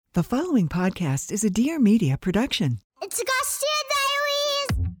The following podcast is a Dear Media production. It's Garcia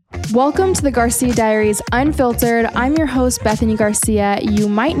Diaries! Welcome to the Garcia Diaries Unfiltered. I'm your host, Bethany Garcia. You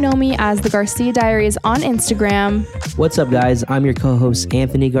might know me as the Garcia Diaries on Instagram. What's up, guys? I'm your co-host,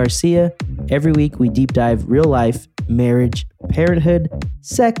 Anthony Garcia. Every week, we deep dive real life, marriage, parenthood,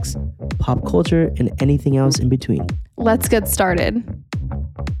 sex, pop culture, and anything else in between. Let's get started.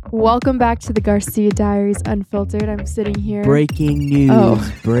 Welcome back to the Garcia Diaries Unfiltered. I'm sitting here. Breaking news.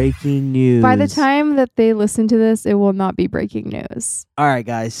 Breaking news. By the time that they listen to this, it will not be breaking news. All right,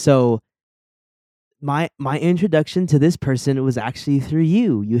 guys. So my introduction to this person was actually through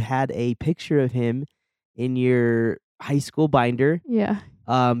you. You had a picture of him in your high school binder. Yeah.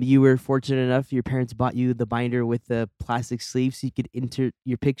 You were fortunate enough, your parents bought you the binder with the plastic sleeve so you could enter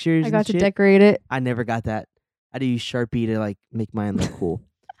your pictures. I got to decorate it. I never got that. I had to use Sharpie to make mine look cool.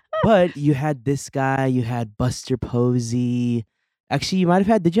 But you had this guy, you had Buster Posey. Actually, you might have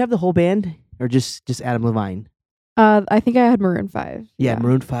had, did you have the whole band or just Adam Levine? I think I had Maroon 5. Yeah,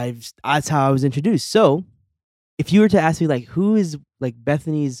 Maroon 5. That's how I was introduced. So if you were to ask me who is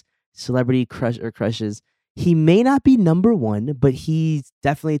Bethany's celebrity crush or crushes, he may not be number one, but he's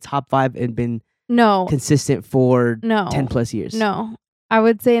definitely top 5 and been consistent for 10 plus years. No, I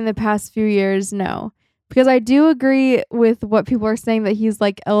would say in the past few years, no. Because I do agree with what people are saying that he's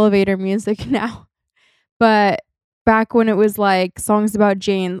elevator music now. But back when it was songs about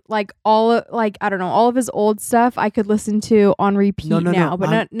Jane, all of his old stuff I could listen to on repeat now,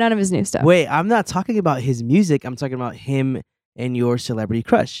 but none of his new stuff. Wait, I'm not talking about his music. I'm talking about him and your celebrity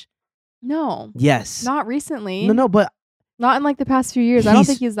crush. No. Yes. Not recently. No, but not in the past few years. I don't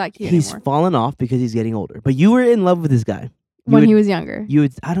think he's that cute anymore. He's fallen off because he's getting older. But you were in love with this guy. When he was younger.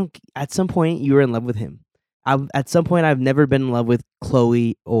 At some point, you were in love with him. At some point, I've never been in love with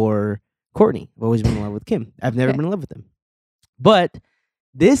Chloe or Courtney. I've always been in love with Kim. I've never been in love with them. But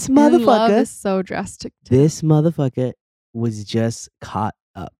this motherfucker... Love is so drastic. This motherfucker was just caught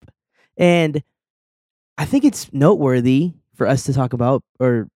up. And I think it's noteworthy for us to talk about,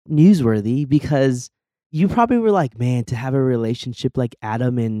 or newsworthy, because you probably were like, man, to have a relationship like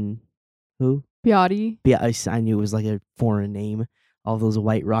Adam and who? Biotti. Yeah, I knew it was a foreign name. All those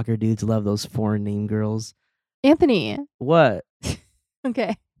white rocker dudes love those foreign name girls. Anthony. What?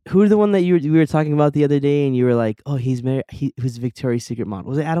 Okay. Who's the one that we were talking about the other day and you were like, oh, he's married, who's Victoria's Secret model?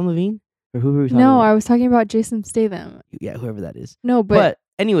 Was it Adam Levine? Or who were we talking about? No, I was talking about Jason Statham. Yeah, whoever that is. No, but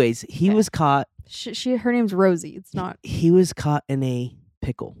anyways, he was caught. Her name's Rosie. It's not. He was caught in a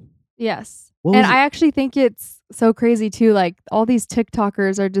pickle. Yes. And I actually think it's so crazy too. All these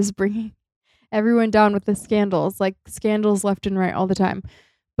TikTokers are just bringing everyone down with the scandals, scandals left and right all the time.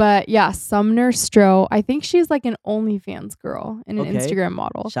 But yeah, Sumner Stroh, I think she's an OnlyFans girl and an Instagram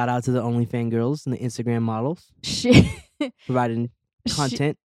model. Shout out to the OnlyFans girls and the Instagram models. She providing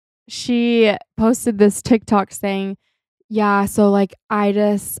content. She posted this TikTok saying, yeah, so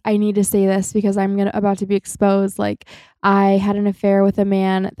I need to say this because I'm about to be exposed. I had an affair with a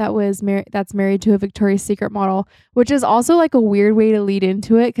man that's married to a Victoria's Secret model, which is also a weird way to lead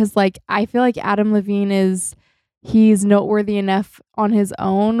into it because I feel like Adam Levine he's noteworthy enough on his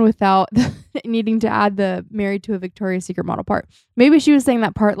own without needing to add the married to a Victoria's Secret model part. Maybe she was saying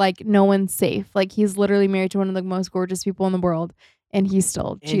that part no one's safe. He's literally married to one of the most gorgeous people in the world. And he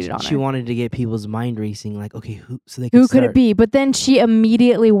still cheated on her. She wanted to get people's mind racing, okay, who could it be? But then she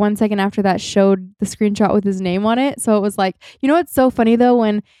immediately, 1 second after that, showed the screenshot with his name on it. So it was what's so funny though?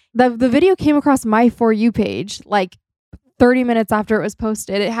 When the video came across my For You page, 30 minutes after it was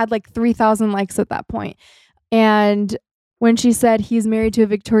posted, it had 3,000 likes at that point. And when she said he's married to a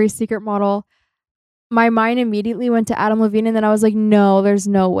Victoria's Secret model, my mind immediately went to Adam Levine. And then I was like, no, there's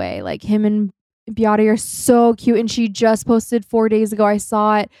no way. Him and Biotti are so cute, and she just posted 4 days ago. I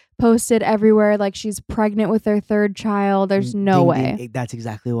saw it posted everywhere. She's pregnant with their third child. There's no way. That's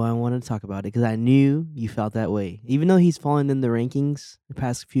exactly why I wanted to talk about it, because I knew you felt that way. Even though he's fallen in the rankings the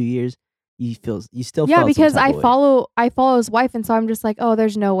past few years, you still felt because some type of way. I follow his wife, and so I'm just oh,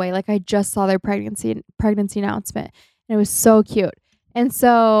 there's no way. I just saw their pregnancy announcement, and it was so cute. And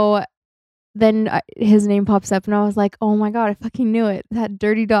so then his name pops up, and I was like, oh my god, I fucking knew it. That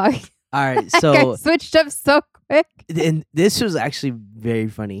dirty dog. All right, so I switched up so quick. And this was actually very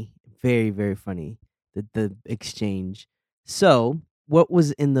funny. Very, very funny. The exchange. So, what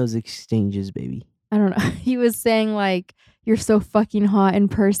was in those exchanges, baby? I don't know. He was saying you're so fucking hot in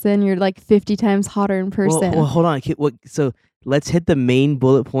person. You're 50 times hotter in person. Well, hold on. So, let's hit the main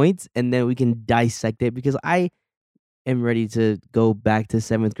bullet points and then we can dissect it, because I am ready to go back to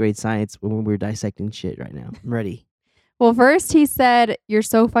 7th grade science when we're dissecting shit right now. I'm ready. Well, first he said, you're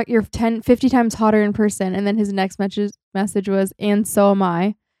 50 times hotter in person. And then his next message was, and so am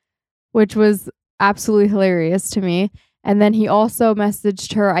I. which was absolutely hilarious to me. And then he also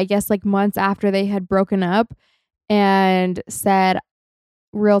messaged her, I guess, like months after they had broken up and said,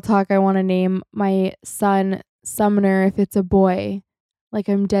 real talk, I want to name my son Sumner if it's a boy. Like,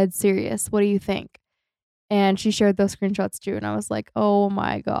 I'm dead serious. What do you think? And she shared those screenshots too. And I was like, oh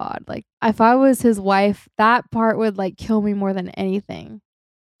my God. Like, if I was his wife, that part would like kill me more than anything.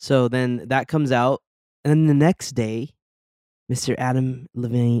 So then that comes out. And then the next day, Mr. Adam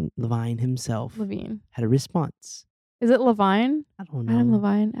Levine himself Levine. had a response. Is it Levine? I don't know. Adam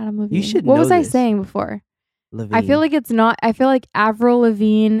Levine. You should What know was I this. saying before? Levine. I feel like it's not. I feel like Avril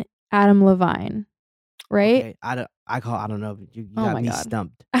Lavigne, Adam Levine. Right? Okay, I don't know. You Oh got my me God.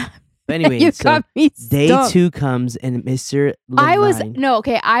 stumped. But anyway, You so got me day stumped. 2 comes and Mr. Levine.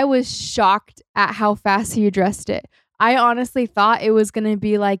 I was shocked at how fast he addressed it. I honestly thought it was gonna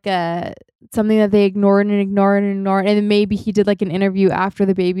be like something that they ignored, and then maybe he did like an interview after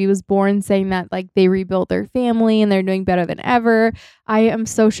the baby was born saying that like they rebuilt their family and they're doing better than ever. I am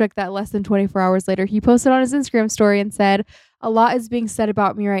so shook that less than 24 hours later he posted on his Instagram story and said, "A lot is being said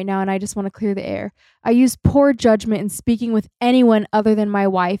about me right now and I just want to clear the air. I use poor judgment in speaking with anyone other than my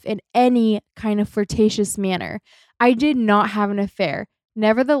wife in any kind of flirtatious manner. I did not have an affair.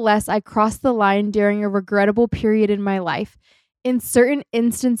 Nevertheless, I crossed the line during a regrettable period in my life. In certain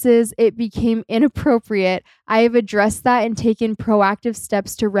instances, it became inappropriate. I have addressed that and taken proactive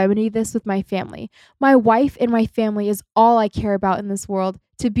steps to remedy this with my family. My wife and my family is all I care about in this world.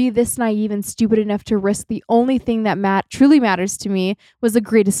 To be this naive and stupid enough to risk the only thing that truly matters to me was the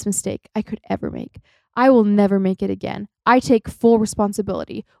greatest mistake I could ever make. I will never make it again. I take full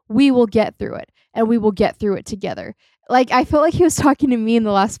responsibility. We will get through it, and we will get through it together." Like, I felt like he was talking to me in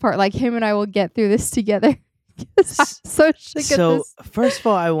the last part, like him and I will get through this together. I'm so shook at So this. first of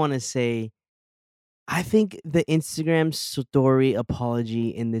all, I want to say, I think the Instagram story apology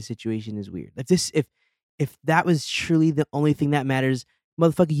in this situation is weird. If that was truly the only thing that matters,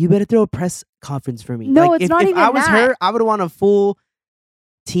 motherfucker, you better throw a press conference for me. No, Like, it's not if even I was that. her, I would want a full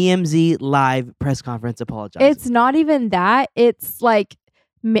TMZ live press conference apologizing. It's not even that. It's like,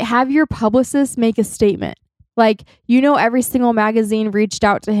 have your publicist make a statement. Like, every single magazine reached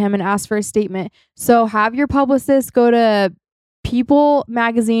out to him and asked for a statement. So have your publicist go to People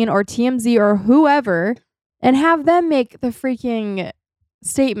magazine or TMZ or whoever and have them make the freaking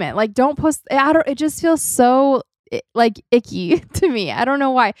statement. Like, don't post. It just feels so like icky to me. I don't know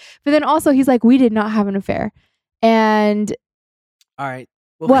why. But then also he's like, we did not have an affair. And all right.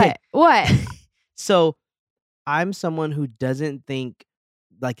 Okay. What? So I'm someone who doesn't think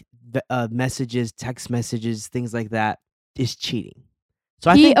like messages, text messages, things like that is cheating.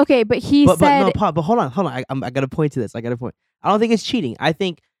 So I think but he said, but hold on. I got to point to this. I don't think it's cheating. I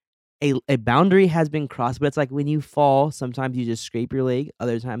think a boundary has been crossed, but it's like when you fall, sometimes you just scrape your leg.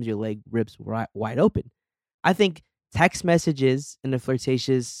 Other times your leg rips wide open. I think text messages in a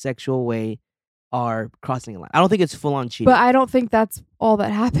flirtatious, sexual way are crossing a line. I don't think it's full on cheating. but I don't think that's all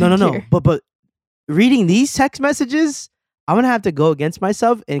that happened. No. here. But reading these text messages, I'm gonna have to go against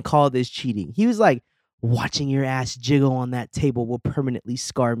myself and call this cheating. He was like, "Watching your ass jiggle on that table will permanently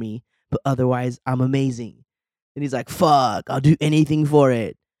scar me, but otherwise I'm amazing." And he's like, "Fuck, I'll do anything for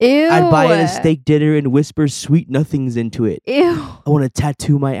it. Ew. I'd buy it a steak dinner and whisper sweet nothings into it. Ew. I want to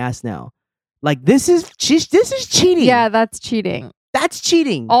tattoo my ass now." Like, this is cheating. Yeah, that's cheating. That's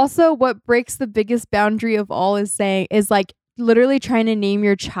cheating. Also, what breaks the biggest boundary of all is like literally trying to name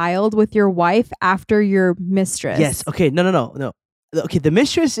your child with your wife after your mistress. Yes. Okay. No. Okay. The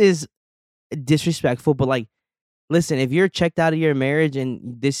mistress is disrespectful, but like, listen, if you're checked out of your marriage and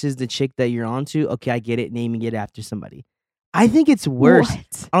this is the chick that you're onto, okay, I get it, naming it after somebody. I think it's worse.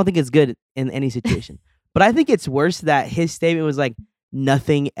 What? I don't think it's good in any situation, but I think it's worse that his statement was like,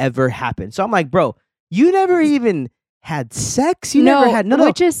 nothing ever happened. So I'm like, bro, you never even had sex. You never had no.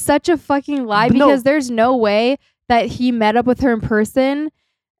 Which is such a fucking lie But no. because there's no way that he met up with her in person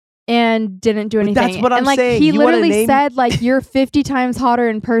and didn't do But anything. that's what I'm and like saying. he You wanna literally name- said like you're 50 times hotter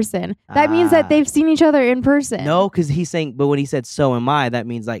in person. That means that they've seen each other in person. No, because he's saying, but when he said so am I, that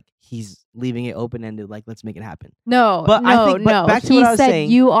means like he's leaving it open ended. Like, let's make it happen. No, But I think- but no. back to He what I was said saying-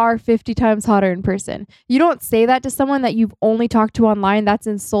 you are 50 times hotter in person. You don't say that to someone that you've only talked to online. That's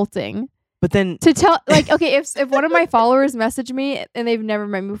insulting. But then To tell, like, okay, if one of my followers messaged me and they've never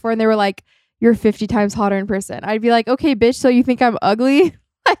met me before and they were like, you're 50 times hotter in person, I'd be like, okay, bitch, so you think I'm ugly?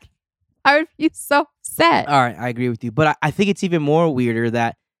 Like, I would be so upset. all right, I agree with you. But I think it's even more weirder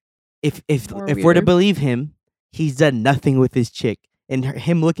that if More we're to weirder. believe him, he's done nothing with his chick, and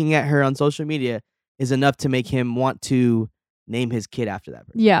him looking at her on social media is enough to make him want to name his kid after that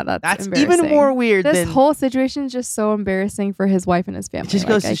person. Yeah, that's embarrassing. even more weird. This than, whole situation is just so embarrassing for his wife and his family. It just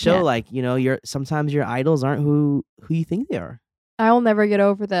goes to show, can't. like, you know, sometimes your idols aren't who you think they are. I'll never get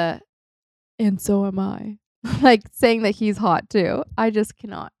over the, and so am I. Like saying that he's hot too. I just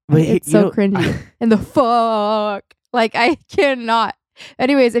cannot. But It's so cringy. And the fuck. Like I cannot.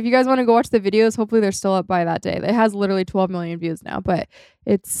 Anyways, if you guys want to go watch the videos, hopefully they're still up by that day. It has literally 12 million views now, but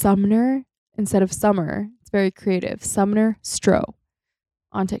it's Sumner instead of Summer. It's very creative. Sumner Stroh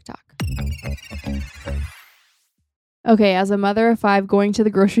on TikTok. Okay, as a mother of 5, going to the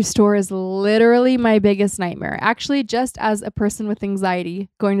grocery store is literally my biggest nightmare. Actually, just as a person with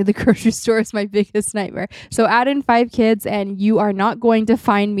anxiety, going to the grocery store is my biggest nightmare. So add in 5 kids and you are not going to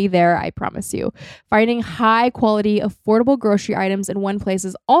find me there, I promise you. Finding high quality, affordable grocery items in one place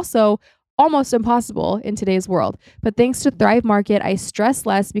is also almost impossible in today's world. But thanks to Thrive Market, I stress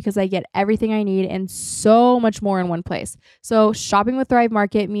less because I get everything I need and so much more in one place. So shopping with Thrive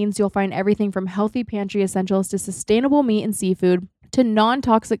Market means you'll find everything from healthy pantry essentials to sustainable meat and seafood to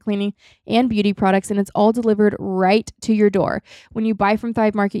non-toxic cleaning and beauty products, and it's all delivered right to your door. When you buy from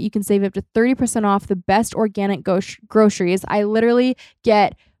Thrive Market, you can save up to 30% off the best organic groceries. I literally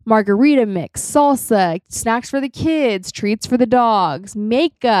get margarita mix, salsa, snacks for the kids, treats for the dogs,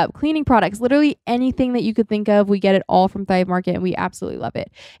 makeup, cleaning products, literally anything that you could think of. We get it all from Thrive Market and we absolutely love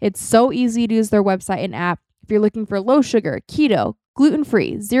it. It's so easy to use their website and app. If you're looking for low sugar, keto,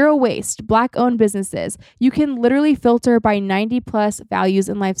 gluten-free, zero waste, Black-owned businesses, you can literally filter by 90 plus values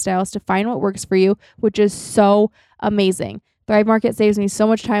and lifestyles to find what works for you, which is so amazing. Thrive Market saves me so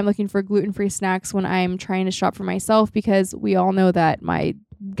much time looking for gluten-free snacks when I'm trying to shop for myself because we all know that my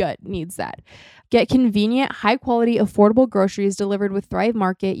gut needs that. Get convenient, high-quality, affordable groceries delivered with Thrive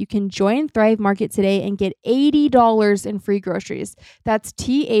Market. You can join Thrive Market today and get $80 in free groceries. That's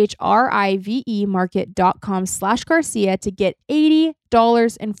THRIVE market.com/Garcia to get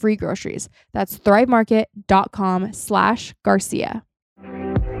 $80 in free groceries. That's thrivemarket.com/Garcia.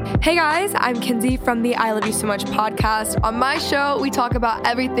 Hey guys, I'm Kinsey from the I Love You So Much podcast. On my show, we talk about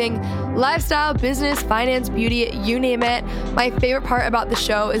everything lifestyle, business, finance, beauty, you name it. My favorite part about the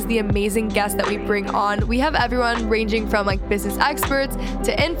show is the amazing guests that we bring on. We have everyone ranging from like business experts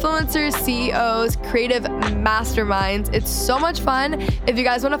to influencers, CEOs, creative masterminds. It's so much fun. If you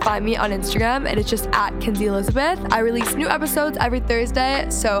guys want to find me on Instagram, it is just at Kinsey Elizabeth. I release new episodes every Thursday,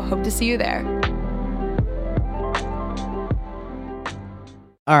 so hope to see you there.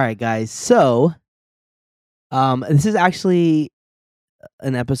 All right, guys. So, this is actually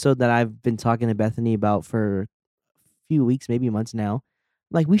an episode that I've been talking to Bethany about for a few weeks, maybe months now.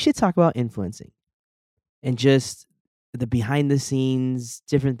 Like, we should talk about influencing and just the behind the scenes,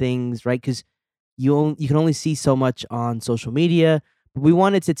 different things, right? Because you can only see so much on social media. But we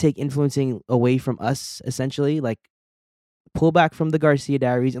wanted to take influencing away from us, essentially, like pull back from the Garcia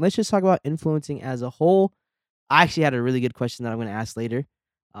Diaries, and let's just talk about influencing as a whole. I actually had a really good question that I'm going to ask later.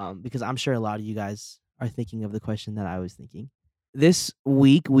 Because I'm sure a lot of you guys are thinking of the question that I was thinking. This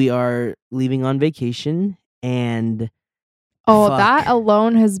week, we are leaving on vacation, and that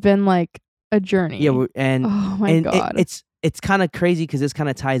alone has been like a journey. Yeah, oh my God. It's kind of crazy because this kind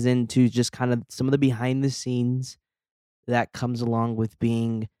of ties into just kind of some of the behind the scenes that comes along with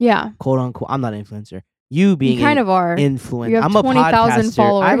being quote unquote. I'm not an influencer. You being kind of are influencer. You have I'm a 20,000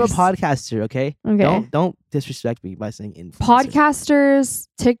 followers. I'm a podcaster. Okay. Okay. Don't disrespect me by saying influencer. Podcasters,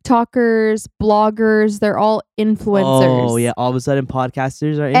 TikTokers, bloggers, they're all influencers. Oh yeah. All of a sudden,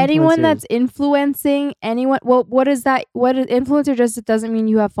 podcasters are influencers. Anyone that's influencing anyone. Well, what is that? What is influencer? Just it doesn't mean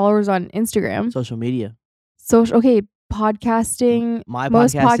you have followers on Instagram. Social media. Okay. Podcasting.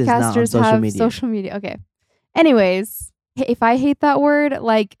 Most podcast podcasters is not on have media. social media. Okay. Anyways, if I hate that word,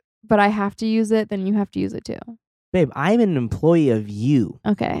 but I have to use it, then you have to use it too. Babe, I'm an employee of you.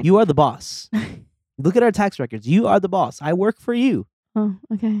 Okay. You are the boss. Look at our tax records. You are the boss. I work for you. Oh,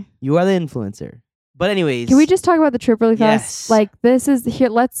 okay. You are the influencer. But anyways. Can we just talk about the trip really Yes. fast? This is here.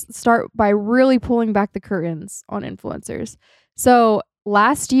 Let's start by really pulling back the curtains on influencers. So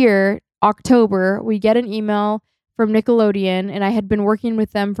last year, October, we get an email from Nickelodeon, and I had been working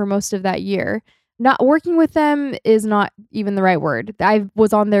with them for most of that year. Not working with them is not even the right word. I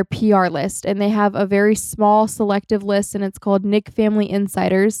was on their PR list, and they have a very small selective list, and it's called Nick Family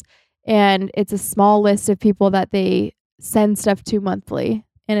Insiders. And it's a small list of people that they send stuff to monthly.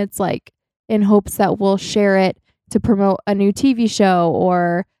 And it's in hopes that we'll share it to promote a new TV show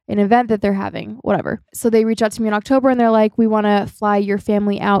or an event that they're having, whatever. So they reach out to me in October, and they're like, we want to fly your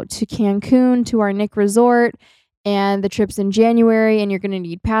family out to Cancun to our Nick resort. And the trip's in January, and you're going to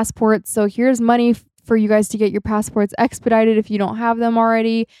need passports. So here's money for you guys to get your passports expedited if you don't have them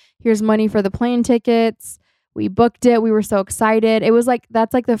already. Here's money for the plane tickets. We booked it. We were so excited. It was like,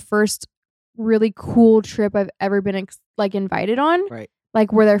 that's like the first really cool trip I've ever been invited on. Right.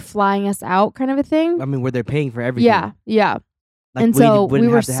 Like where they're flying us out kind of a thing. I mean, where they're paying for everything. Yeah. Like, And so wouldn't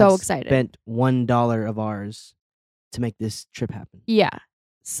we were have to so have excited. Spent $1 of ours to make this trip happen. Yeah.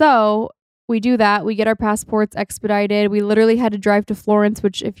 So we do that. We get our passports expedited. We literally had to drive to Florence,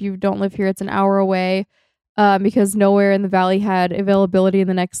 which if you don't live here, it's an hour away, because nowhere in the valley had availability in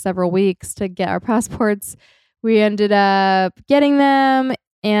the next several weeks to get our passports. We ended up getting them,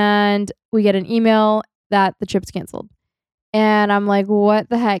 and we get an email that the trip's canceled. And I'm like, what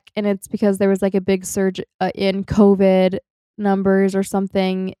the heck? And it's because there was like a big surge in COVID numbers or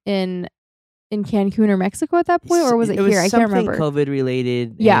something in Cancun or Mexico at that point, or was it here? I can't remember. COVID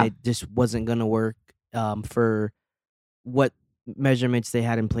related. Yeah. And it just wasn't going to work for what measurements they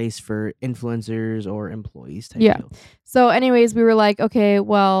had in place for influencers or employees type deal. So anyways, we were like, okay,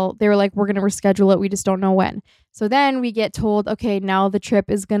 well, they were like, we're going to reschedule it. We just don't know when. So then we get told, okay, now the trip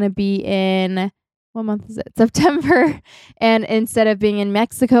is going to be in, what month is it? September. And instead of being in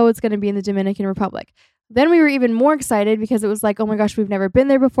Mexico, it's going to be in the Dominican Republic. Then we were even more excited because it was like, oh my gosh, we've never been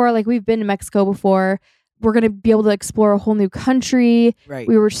there before. Like, we've been to Mexico before. We're going to be able to explore a whole new country. Right.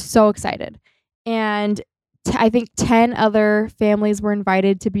 We were so excited. And I think 10 other families were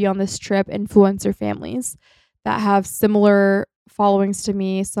invited to be on this trip, influencer families that have similar followings to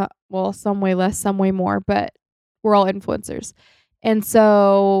me. So, well, some way less, some way more, but we're all influencers. And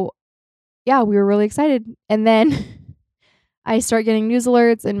so, yeah, we were really excited. And then I start getting news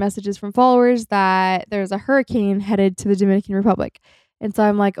alerts and messages from followers that there's a hurricane headed to the Dominican Republic. And so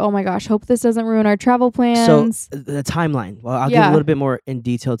I'm like, oh my gosh, hope this doesn't ruin our travel plans. So the timeline. Well, I'll give a little bit more in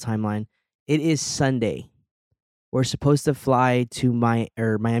detail timeline. It is Sunday. We're supposed to fly to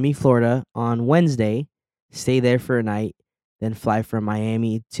Miami, Florida on Wednesday, stay there for a night, then fly from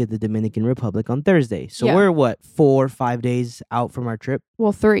Miami to the Dominican Republic on Thursday. So we're 4 or 5 days out from our trip?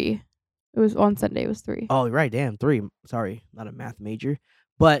 Well, 3. It was on Sunday. It was 3. Oh, right. Damn. 3. Sorry. Not a math major.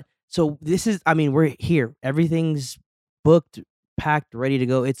 But so this is, I mean, we're here. Everything's booked, packed, ready to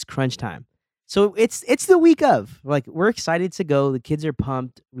go. It's crunch time. So it's the week of. Like, we're excited to go. The kids are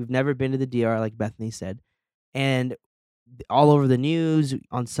pumped. We've never been to the DR, like Bethany said. And all over the news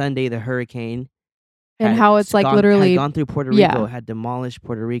on Sunday, the hurricane. And how it's like literally had gone through Puerto Rico, had demolished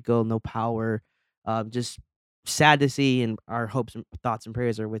Puerto Rico, no power. Just sad to see, and our hopes and thoughts and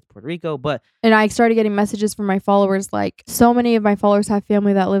prayers are with Puerto Rico. And I started getting messages from my followers. Like, so many of my followers have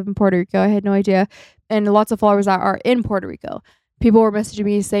family that live in Puerto Rico. I had no idea. And lots of followers that are in Puerto Rico. People were messaging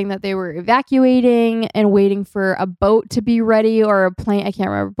me saying that they were evacuating and waiting for a boat to be ready, or a plane. I can't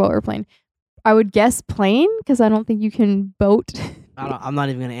remember, boat or plane. I would guess plane, because I don't think you can boat. I'm not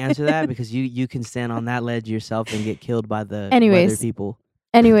even going to answer that because you can stand on that ledge yourself and get killed by the weather people.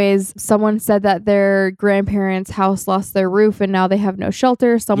 Anyways, someone said that their grandparents' house lost their roof and now they have no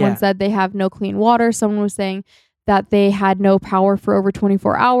shelter. Someone said they have no clean water. Someone was saying that they had no power for over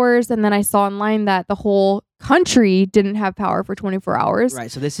 24 hours. And then I saw online that the whole country didn't have power for 24 hours. Right.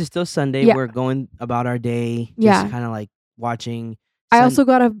 So this is still Sunday. Yeah. We're going about our day, just kind of like watching. I also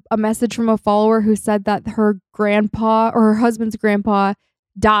got a message from a follower who said that her grandpa, or her husband's grandpa,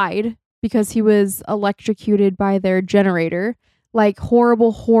 died because he was electrocuted by their generator. Like,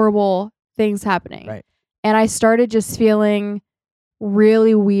 horrible, horrible things happening. Right. And I started just feeling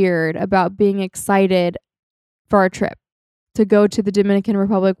really weird about being excited for our trip to go to the Dominican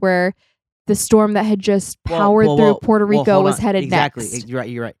Republic, where the storm that had just powered through Puerto Rico was headed exactly. next.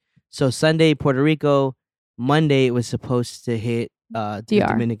 You're right. So Sunday, Puerto Rico. Monday, it was supposed to hit the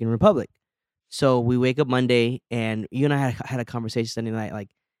Dominican Republic. So we wake up Monday, and you and I had a conversation Sunday night. Like,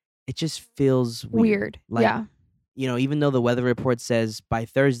 it just feels weird. Like, yeah. You know, even though the weather report says by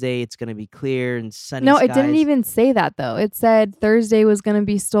Thursday it's going to be clear and sunny No, skies. it didn't even say that, though. It said Thursday was going to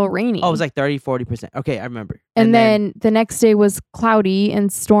be still rainy. Oh, it was like 30-40%. Okay, I remember. And then the next day was cloudy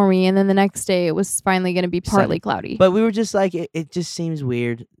and stormy. And then the next day it was finally going to be partly cloudy. But we were just like, it just seems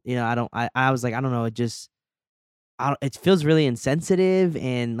weird. You know, I was like, I don't know. It feels really insensitive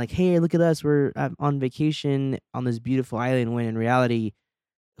and like, hey, look at us. We're on vacation on this beautiful island, when in reality,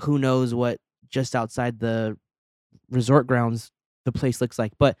 who knows what just outside the resort grounds the place looks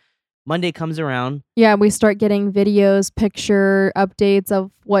like. But Monday comes around. Yeah, we start getting videos, picture updates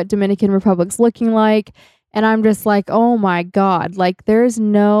of what Dominican Republic's looking like. And I'm just like, oh my God, like, there's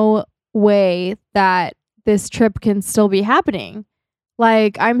no way that this trip can still be happening.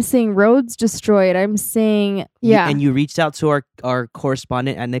 Like, I'm seeing roads destroyed. I'm seeing, And you reached out to our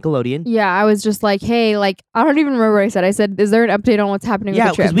correspondent at Nickelodeon. Yeah, I was just like, hey, like, I don't even remember what I said. I said, is there an update on what's happening with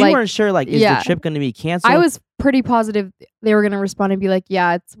the trip? Yeah, because we weren't sure, like, is the trip going to be canceled? I was pretty positive they were going to respond and be like,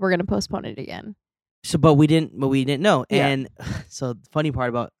 yeah, we're going to postpone it again. but we didn't know. Yeah. And so the funny part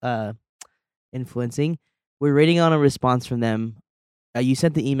about influencing, we're waiting on a response from them. You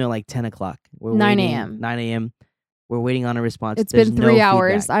sent the email like 10 o'clock. We're 9 waiting- a.m. 9 a.m. We're waiting on a response. It's There's been no 3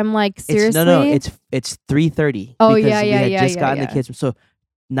 hours. feedback. I'm like, seriously? No, it's 3:30. Oh, because yeah, we yeah, had yeah, just yeah, gotten yeah. the kids. So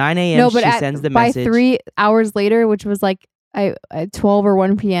 9 a.m. No, but she sends the by message. 3 hours later, which was like at 12 or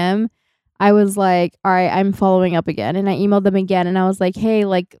 1 p.m., I was like, all right, I'm following up again. And I emailed them again and I was like, hey,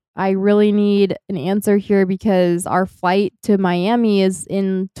 like, I really need an answer here because our flight to Miami is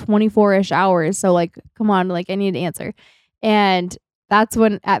in 24-ish hours. So like, come on, like I need an answer. And that's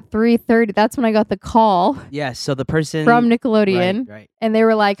when at 3:30, that's when I got the call Yes. So the person from Nickelodeon. Right. And they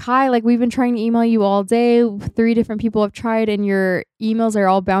were like, hi, like we've been trying to email you all day. 3 different people have tried and your emails are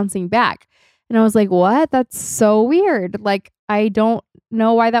all bouncing back. And I was like, what? That's so weird. Like, I don't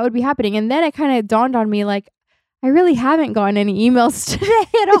know why that would be happening. And then it kind of dawned on me, like, I really haven't gotten any emails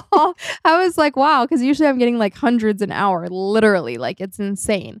today at all. I was like, wow, because usually I'm getting like hundreds an hour, literally. Like, it's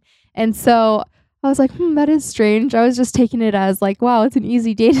insane. And so I was like, that is strange. I was just taking it as like, wow, it's an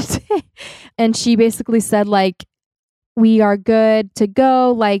easy day today. And she basically said, like, we are good to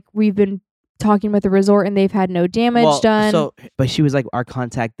go. Like, we've been talking with the resort and they've had no damage done. So, but she was like, our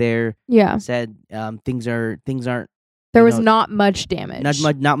contact there Yeah. said things aren't. There you was know, not much damage.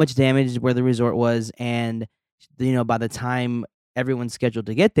 not much damage where the resort was, and by the time everyone's scheduled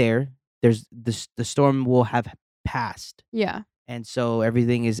to get there, there's the storm will have passed, Yeah. and so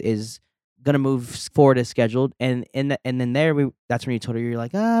everything is gonna move forward as scheduled. And then that's when you told her, you're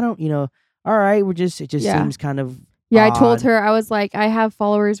like, I don't, all right, it just Yeah. seems kind of Yeah, I told odd. her, I was like, I have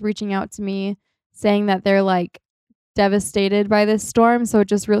followers reaching out to me saying that they're like devastated by this storm. So it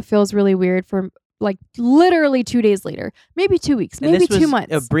just feels really weird for like literally 2 days later, maybe 2 weeks, And maybe this 2 was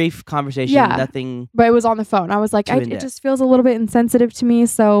months. a brief conversation, Yeah. nothing. But it was on the phone. I was like, Too it in-depth. just feels a little bit insensitive to me.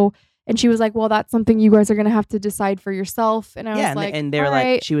 So, and she was like, well, that's something you guys are going to have to decide for yourself. And I Yeah, was like, and they're all like,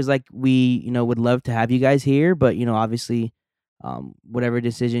 right. she was like, we would love to have you guys here, but obviously, whatever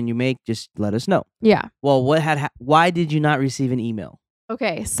decision you make, just let us know. Yeah. Well, why did you not receive an email?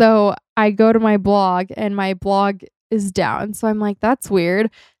 Okay, so I go to my blog and my blog is down. So I'm like, that's weird.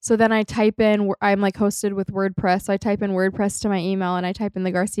 So then I type in, I'm like hosted with WordPress. So I type in WordPress to my email and I type in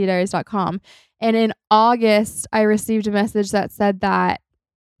thegarciadiaries.com. And in August, I received a message that said that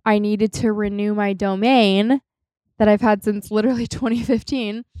I needed to renew my domain that I've had since literally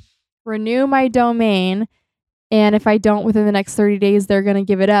 2015. Renew my domain. And if I don't within the next 30 days, they're going to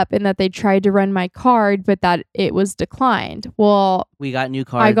give it up. And that they tried to run my card, but that it was declined. Well, We got new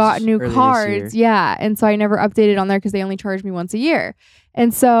cards. I got new early this cards. year. Yeah. And so I never updated on there because they only charged me once a year.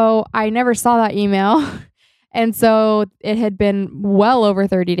 And so I never saw that email. And so it had been well over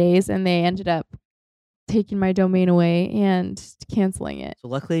 30 days and they ended up taking my domain away and canceling it. So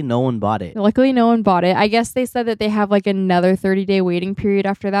luckily, no one bought it. Luckily, no one bought it. I guess they said that they have like another 30-day waiting period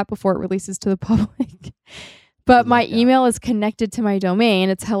after that before it releases to the public. But Good my luck, yeah. email is connected to my domain.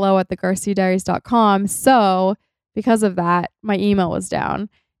 It's hello@thegarciadiaries.com. So because of that, my email was down.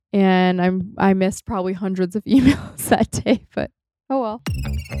 And I missed probably hundreds of emails that day. But oh well.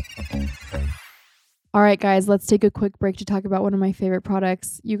 All right, guys, let's take a quick break to talk about one of my favorite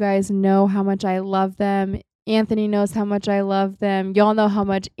products. You guys know how much I love them. Anthony knows how much I love them. Y'all know how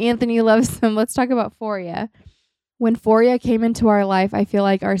much Anthony loves them. Let's talk about Foria. When Foria came into our life, I feel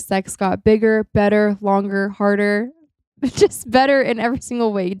like our sex got bigger, better, longer, harder, just better in every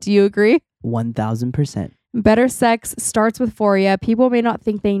single way. Do you agree? 1000%. Better sex starts with Foria. People may not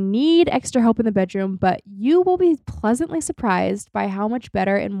think they need extra help in the bedroom, but you will be pleasantly surprised by how much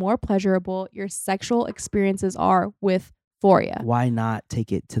better and more pleasurable your sexual experiences are with Foria. Why not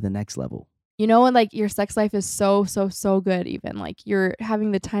take it to the next level? You know, when like your sex life is so good, even like you're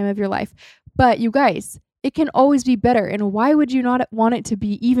having the time of your life. But you guys, it can always be better. And why would you not want it to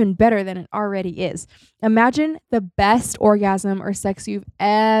be even better than it already is? Imagine the best orgasm or sex you've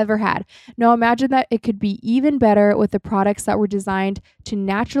ever had. Now imagine that it could be even better with the products that were designed to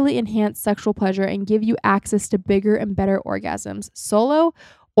naturally enhance sexual pleasure and give you access to bigger and better orgasms, solo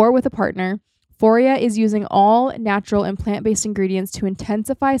or with a partner. Foria is using all natural and plant-based ingredients to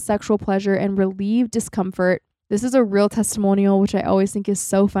intensify sexual pleasure and relieve discomfort. This is a real testimonial, which I always think is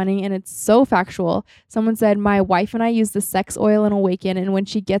so funny and it's so factual. Someone said, my wife and I use the sex oil in Awaken, and when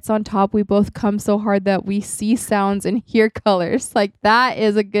she gets on top, we both come so hard that we see sounds and hear colors. Like, that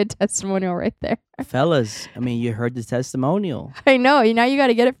is a good testimonial right there. Fellas, I mean, you heard the testimonial. I know. Now you got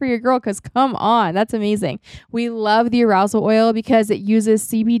to get it for your girl because come on. That's amazing. We love the arousal oil because it uses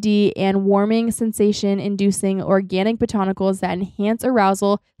CBD and warming sensation inducing organic botanicals that enhance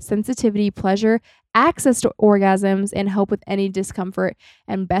arousal, sensitivity, pleasure, access to orgasms and help with any discomfort.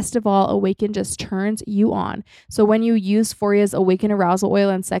 And best of all, Awaken just turns you on. So when you use Foria's Awaken Arousal Oil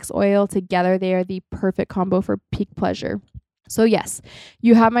and Sex Oil together, they are the perfect combo for peak pleasure. So yes,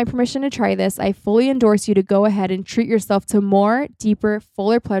 you have my permission to try this. I fully endorse you to go ahead and treat yourself to more, deeper,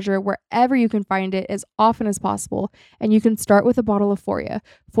 fuller pleasure wherever you can find it as often as possible. And you can start with a bottle of Foria.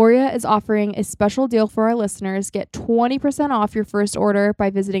 Foria is offering a special deal for our listeners. Get 20% off your first order by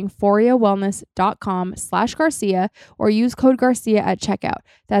visiting foriawellness.com/Garcia or use code Garcia at checkout.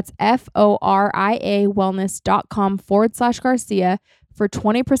 That's FORIA wellness.com/Garcia. for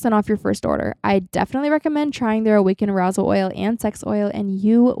 20% off your first order. I definitely recommend trying their Awaken Arousal Oil and Sex Oil, and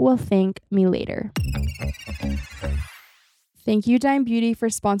you will thank me later. Thank you, Dime Beauty, for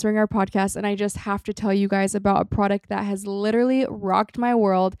sponsoring our podcast. And I just have to tell you guys about a product that has literally rocked my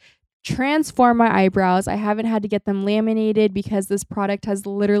world, transformed my eyebrows. I haven't had to get them laminated because this product has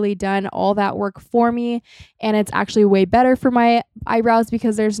literally done all that work for me. And it's actually way better for my eyebrows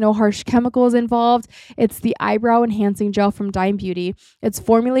because there's no harsh chemicals involved. It's the Eyebrow Enhancing Gel from Dime Beauty. It's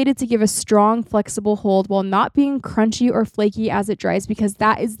formulated to give a strong, flexible hold while not being crunchy or flaky as it dries, because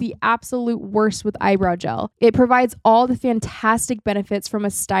that is the absolute worst with eyebrow gel. It provides all the fantastic benefits from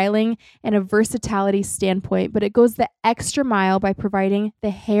a styling and a versatility standpoint, but it goes the extra mile by providing the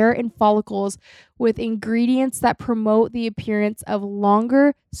hair and follicles with ingredients that promote the appearance of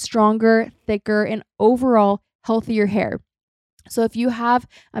longer, stronger, thicker, and overall healthier hair. So if you have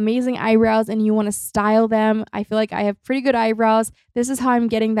amazing eyebrows and you want to style them, I feel like I have pretty good eyebrows. This is how I'm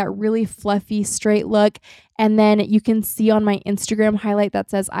getting that really fluffy, straight look. And then you can see on my Instagram highlight that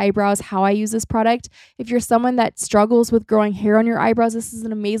says eyebrows how I use this product. If you're someone that struggles with growing hair on your eyebrows, this is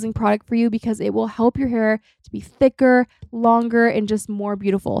an amazing product for you because it will help your hair to be thicker, longer, and just more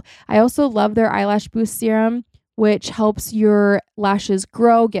beautiful. I also love their Eyelash Boost Serum, which helps your lashes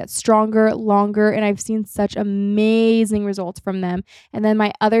grow, get stronger, longer, and I've seen such amazing results from them. And then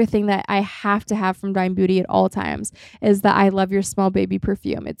my other thing that I have to have from Dime Beauty at all times is the I Love Your Smell Baby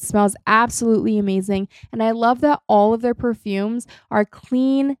perfume. It smells absolutely amazing, and I love that all of their perfumes are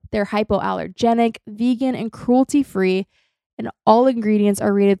clean, they're hypoallergenic, vegan, and cruelty-free, and all ingredients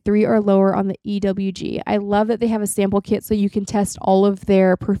are rated 3 or lower on the EWG. I love that they have a sample kit so you can test all of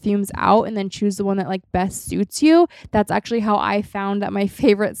their perfumes out and then choose the one that like best suits you. That's actually how I found that my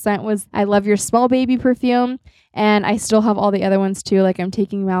favorite scent was I Love Your Smell Baby perfume. And I still have all the other ones too. Like I'm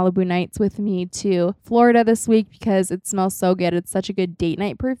taking Malibu Nights with me to Florida this week because it smells so good. It's such a good date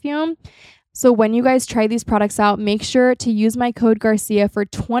night perfume. So when you guys try these products out, make sure to use my code Garcia for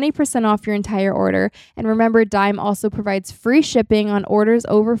 20% off your entire order. And remember, Dime also provides free shipping on orders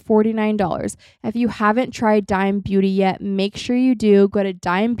over $49. If you haven't tried Dime Beauty yet, make sure you do. Go to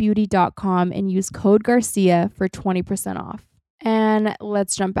dimebeauty.com and use code Garcia for 20% off. And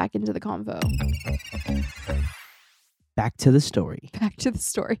let's jump back into the convo. Back to the story. Back to the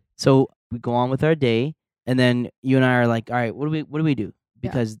story. So we go on with our day, and then you and I are like, all right, what do we do?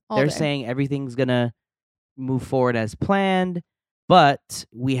 Because they're saying everything's going to move forward as planned, but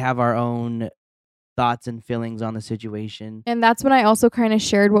we have our own thoughts and feelings on the situation. And that's when I also kind of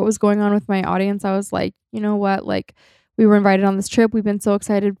shared what was going on with my audience. I was like, you know what? Like, we were invited on this trip. We've been so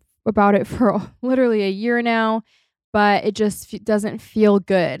excited about it for literally a year now, but it just doesn't feel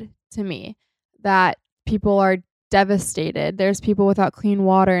good to me that people are devastated. There's people without clean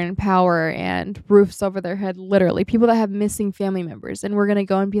water and power and roofs over their head, literally people that have missing family members, and we're gonna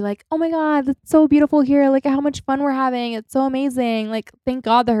go and be like, oh my god, that's so beautiful here, like how much fun we're having, it's so amazing, like thank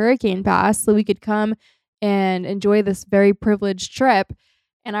god the hurricane passed so we could come and enjoy this very privileged trip.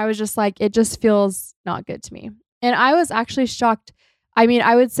 And I was just like, it just feels not good to me. And I was actually shocked. I mean,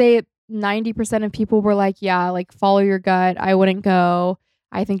 I would say 90% of people were like, yeah, like follow your gut, I wouldn't go,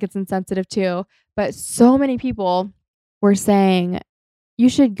 I think it's insensitive too. But so many people were saying, you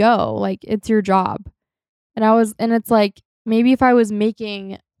should go. Like, it's your job. And it's like, maybe if I was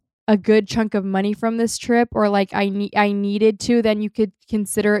making a good chunk of money from this trip, or like I needed to, then you could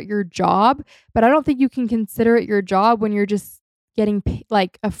consider it your job. But I don't think you can consider it your job when you're just getting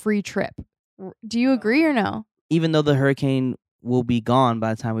like a free trip. Do you agree or no? Even though the hurricane will be gone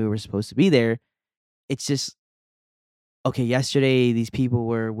by the time we were supposed to be there, it's just, okay, yesterday these people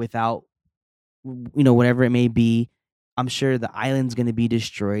were without, whatever it may be. I'm sure the island's going to be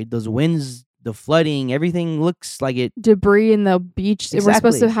destroyed. Those winds, the flooding, everything looks like it. Debris in the beach. Exactly. We're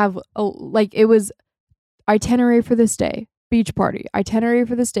supposed to have, it was itinerary for this day, beach party, itinerary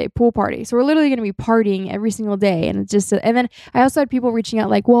for this day, pool party. So we're literally going to be partying every single day. And it's just, and then I also had people reaching out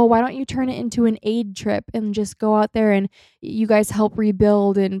like, well, why don't you turn it into an aid trip and just go out there and you guys help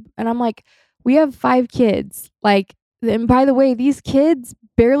rebuild? And I'm like, we have 5 kids. Like, and by the way, these kids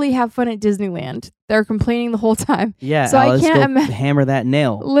barely have fun at Disneyland. They're complaining the whole time. Yeah, So I let's can't go hammer that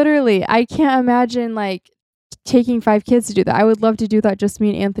nail. Literally, I can't imagine like taking 5 kids to do that. I would love to do that, just me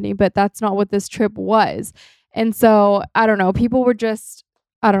and Anthony, but that's not what this trip was. And so I don't know. People were just,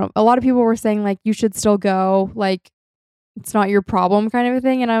 I don't know. A lot of people were saying like, you should still go. Like, it's not your problem kind of a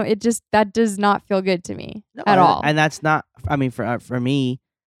thing. And that does not feel good to me at all. And that's not, I mean, for me,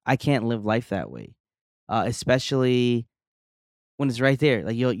 I can't live life that way. Especially when it's right there.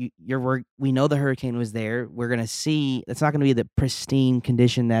 Like we know the hurricane was there. We're going to see, it's not going to be the pristine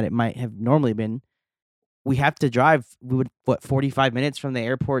condition that it might have normally been. We have to drive, 45 minutes from the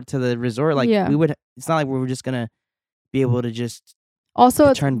airport to the resort? Like, it's not like we were just going to be able to just also,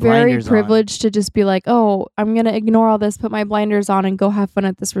 it's very privileged on. to just be like, oh, I'm going to ignore all this, put my blinders on and go have fun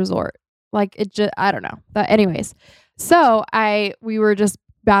at this resort. Like, it just, I don't know. But anyways, so we were just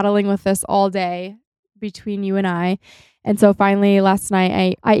battling with this all day between you and I. And so finally last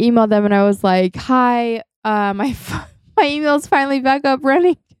night I emailed them and I was like, hi, my email's finally back up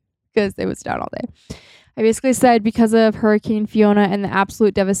running because it was down all day. I basically said, because of Hurricane Fiona and the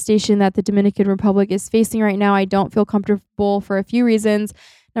absolute devastation that the Dominican Republic is facing right now, I don't feel comfortable for a few reasons.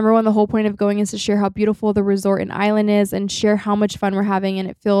 Number one, the whole point of going is to share how beautiful the resort and island is and share how much fun we're having. And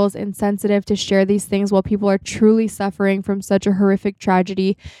it feels insensitive to share these things while people are truly suffering from such a horrific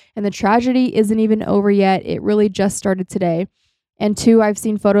tragedy. And the tragedy isn't even over yet. It really just started today. And 2, I've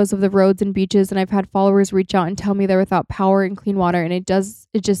seen photos of the roads and beaches, and I've had followers reach out and tell me they're without power and clean water, and it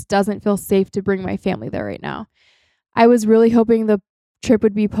just doesn't feel safe to bring my family there right now. I was really hoping the trip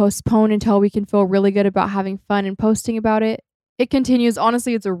would be postponed until we can feel really good about having fun and posting about it. It continues.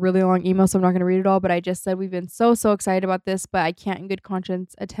 Honestly, it's a really long email, so I'm not going to read it all, but I just said we've been so excited about this, but I can't in good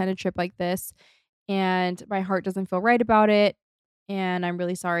conscience attend a trip like this, and my heart doesn't feel right about it, and I'm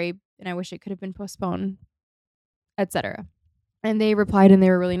really sorry, and I wish it could have been postponed, etc. And they replied and they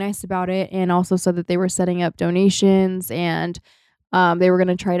were really nice about it, and also said that they were setting up donations and they were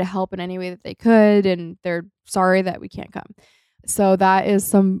going to try to help in any way that they could, and they're sorry that we can't come. So that is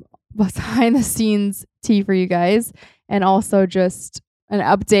some behind the scenes tea for you guys, and also just an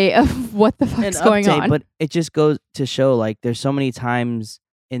update of what the fuck's going on. But it just goes to show, like, there's so many times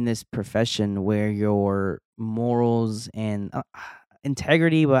in this profession where your morals and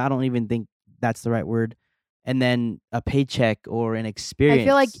integrity, but I don't even think that's the right word, and then a paycheck or an experience. I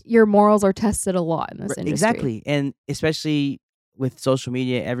feel like your morals are tested a lot in this industry. Exactly. And especially with social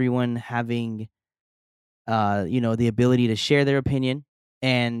media, everyone having, the ability to share their opinion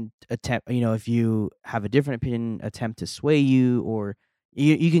and attempt, if you have a different opinion, attempt to sway you, or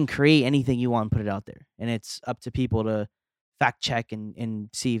you can create anything you want and put it out there. And it's up to people to fact check and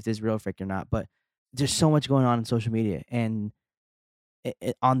see if this real fake or not. But there's so much going on in social media and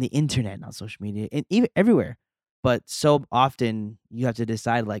on the internet, not social media, and even everywhere. But so often you have to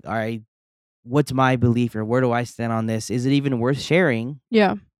decide, like, all right, what's my belief, or where do I stand on this? Is it even worth sharing?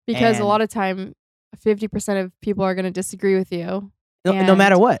 Yeah, because a lot of time, 50% of people are going to disagree with you. No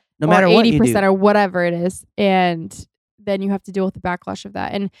matter what. No matter what you do. 80% or whatever it is. And then you have to deal with the backlash of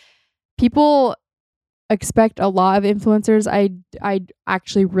that. And people expect a lot of influencers. I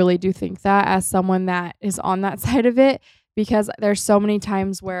actually really do think that, as someone that is on that side of it, because there's so many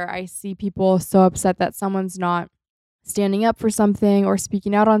times where I see people so upset that someone's not standing up for something or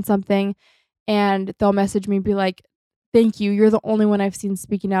speaking out on something, and they'll message me and be like, thank you, you're the only one I've seen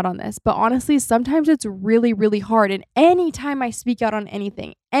speaking out on this. But honestly, sometimes it's really, really hard. And anytime I speak out on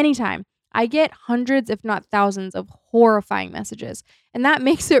anything, anytime, I get hundreds, if not thousands, of horrifying messages. And that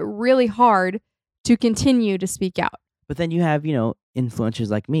makes it really hard to continue to speak out. But then you have, influencers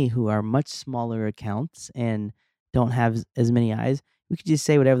like me who are much smaller accounts and don't have as many eyes. We could just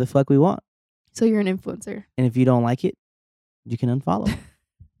say whatever the fuck we want. So you're an influencer. And if you don't like it, you can unfollow.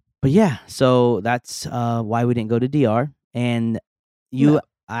 But yeah, so that's why we didn't go to DR. And you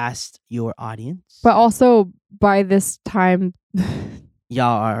asked your audience. But also, by this time,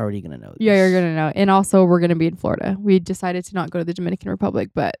 y'all are already going to know this. Yeah, you're going to know. And also, we're going to be in Florida. We decided to not go to the Dominican Republic,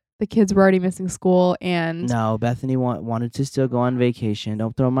 but the kids were already missing school. And no, Bethany wanted to still go on vacation.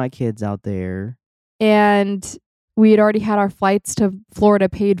 Don't throw my kids out there. And we had already had our flights to Florida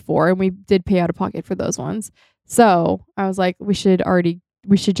paid for, and we did pay out of pocket for those ones. So I was like, we should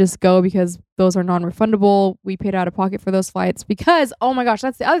just go, because those are non-refundable. We paid out of pocket for those flights because, oh my gosh,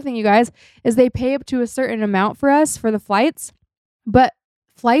 that's the other thing, you guys, is they pay up to a certain amount for us for the flights, but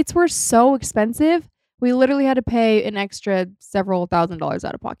flights were so expensive. We literally had to pay an extra several $1,000s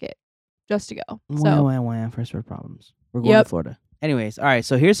out of pocket just to go. First world problems. We're going to Florida. Anyways, all right.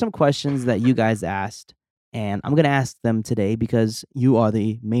 So here's some questions that you guys asked, and I'm going to ask them today because you are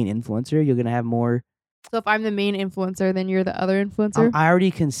the main influencer. You're going to have more So if I'm the main influencer, then you're the other influencer. I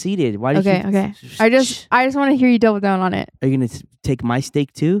already conceded. Why do you Okay. I just want to hear you double down on it. Are you going to take my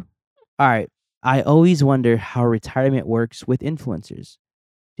stake too? All right. I always wonder how retirement works with influencers.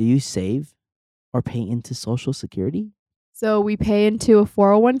 Do you save or pay into Social Security? So we pay into a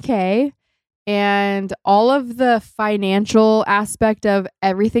 401k, and all of the financial aspect of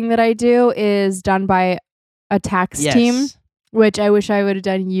everything that I do is done by a tax team, which I wish I would have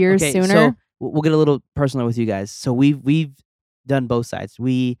done years sooner. So we'll get a little personal with you guys. So we've done both sides.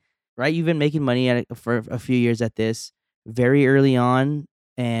 You've been making money for a few years at this. Very early on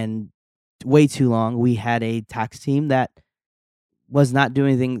and way too long, we had a tax team that was not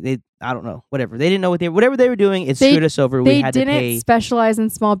doing anything. I don't know, whatever. They didn't know whatever they were doing. It screwed us over. We had to pay. They didn't specialize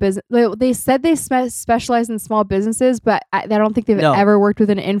in small business. They said they specialize in small businesses, but I don't think they've ever worked with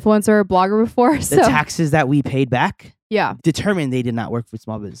an influencer or blogger before. The taxes that we paid back, determined they did not work for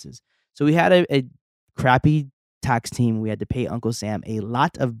small businesses. So we had a crappy tax team. We had to pay Uncle Sam a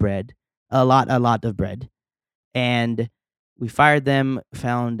lot of bread, and we fired them.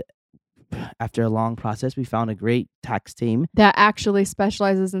 After a long process, we found a great tax team that actually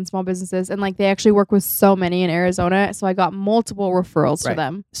specializes in small businesses, and they actually work with so many in Arizona. So I got multiple referrals to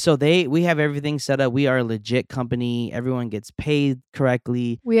them. So we have everything set up. We are a legit company. Everyone gets paid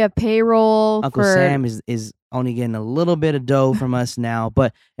correctly. We have payroll. Uncle Sam is only getting a little bit of dough from us now,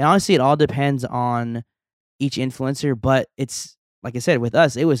 but honestly, it all depends on each influencer. But it's like I said, with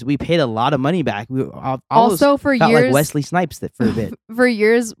us, we paid a lot of money back. We also for felt years like Wesley Snipes for a bit. For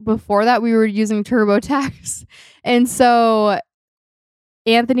years before that, we were using TurboTax, and so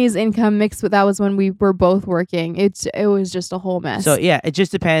Anthony's income mixed with that was when we were both working. It was just a whole mess. So yeah, it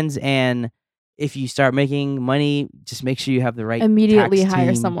just depends. And if you start making money, just make sure you have the right immediately tax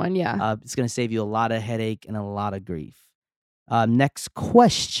hire team. someone. Yeah, it's gonna save you a lot of headache and a lot of grief. Next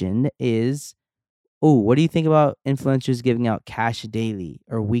question is. Oh, what do you think about influencers giving out cash daily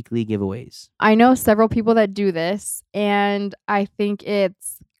or weekly giveaways? I know several people that do this, and I think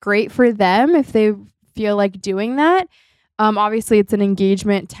it's great for them if they feel like doing that. Obviously, it's an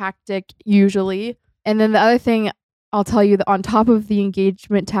engagement tactic usually. And then the other thing I'll tell you that on top of the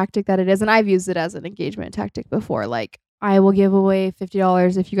engagement tactic that it is, and I've used it as an engagement tactic before, I will give away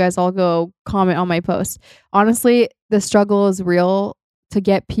 $50 if you guys all go comment on my post. Honestly, the struggle is real to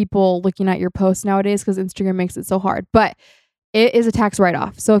get people looking at your posts nowadays because Instagram makes it so hard. But it is a tax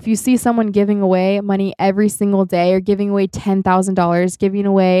write-off. So if you see someone giving away money every single day or giving away $10,000, giving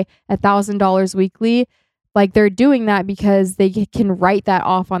away $1,000 weekly, they're doing that because they can write that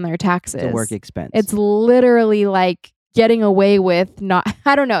off on their taxes. It's a work expense. It's literally getting away with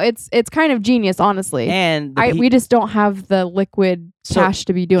I don't know. It's kind of genius, honestly. And we just don't have the liquid cash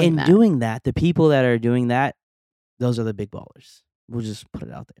to be doing that. Doing that, the people that are doing that, those are the big ballers. We'll just put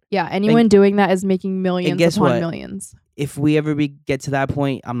it out there. Yeah, anyone doing that is making millions upon millions. If we ever get to that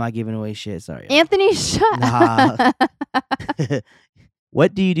point, I'm not giving away shit. Sorry. Anthony, shut up.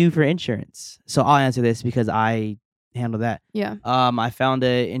 What do you do for insurance? So I'll answer this because I handle that. Yeah. I found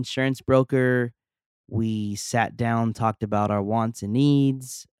an insurance broker. We sat down, talked about our wants and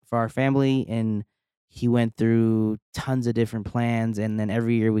needs for our family, and he went through tons of different plans. And then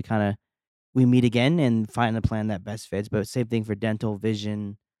every year we meet again and find the plan that best fits. But same thing for dental,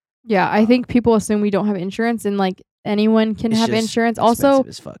 vision. Yeah, I think people assume we don't have insurance, and anyone can have insurance. Also,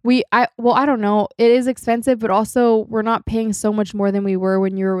 as fuck. I don't know. It is expensive, but also we're not paying so much more than we were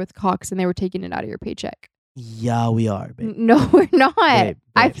when you were with Cox and they were taking it out of your paycheck. Yeah, we are, babe. No, we're not. Babe.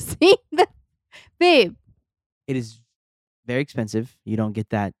 I've seen that, babe. It is very expensive. You don't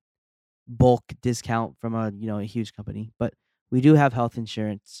get that bulk discount from a huge company, but we do have health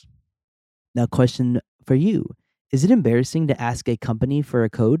insurance. Now, question for you. Is it embarrassing to ask a company for a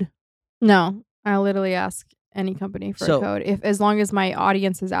code? No, I literally ask any company for a code as long as my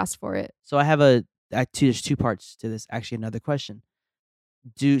audience has asked for it. So I have there's two parts to this. Actually, another question.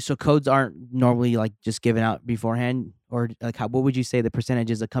 So codes aren't normally just given out beforehand, or what would you say the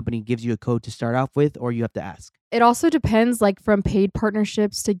percentage is a company gives you a code to start off with, or you have to ask? It also depends, from paid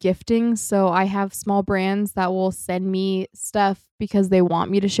partnerships to gifting. So I have small brands that will send me stuff because they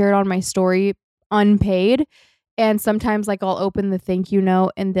want me to share it on my story unpaid. And sometimes I'll open the thank you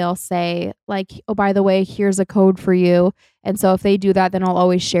note and they'll say oh, by the way, here's a code for you. And so if they do that, then I'll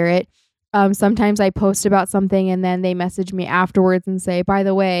always share it. Sometimes I post about something and then they message me afterwards and say, by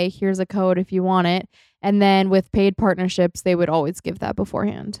the way, here's a code if you want it. And then with paid partnerships, they would always give that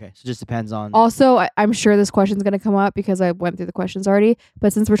beforehand. Okay, so it just depends on. Also, I'm sure this question's going to come up because I went through the questions already.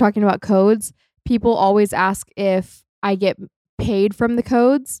 But since we're talking about codes, people always ask if I get paid from the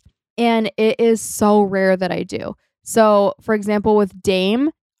codes. And it is so rare that I do. So, for example, with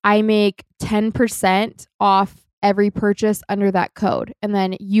Dame, I make 10% off every purchase under that code. And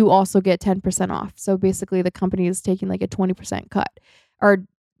then you also get 10% off. So basically the company is taking like a 20% cut or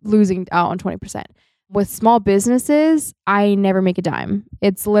losing out on 20%. With small businesses, I never make a dime.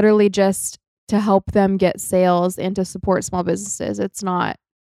 It's literally just to help them get sales and to support small businesses. It's not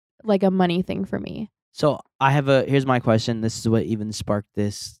like a money thing for me. So here's my question. This is what even sparked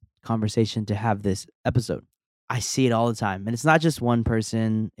this conversation to have this episode. I see it all the time. And it's not just one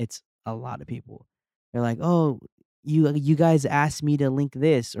person. It's a lot of people. They're like, oh, you guys asked me to link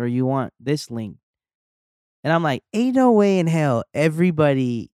this or you want this link. And I'm like, ain't no way in hell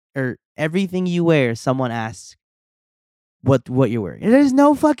everybody or everything you wear, someone asks what you're wearing. There's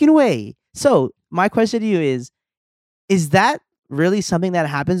no fucking way. So my question to you is that really something that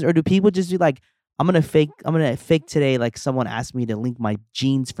happens? Or do people just do like, I'm gonna fake today like someone asked me to link my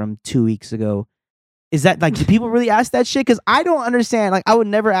jeans from 2 weeks ago. Is that like, do people really ask that shit? Because I don't understand. Like, I would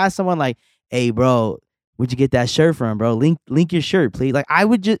never ask someone like, hey, bro, where'd you get that shirt from, bro? Link your shirt, please. Like, I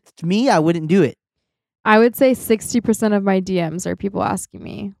wouldn't do it. I would say 60% of my DMs are people asking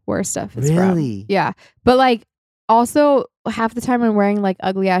me where stuff is from. Really? Yeah. But like, also half the time I'm wearing like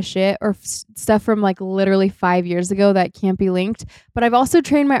ugly ass shit or stuff from like literally 5 years ago that can't be linked. But I've also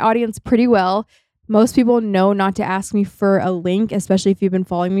trained my audience pretty well. Most people know not to ask me for a link, especially if you've been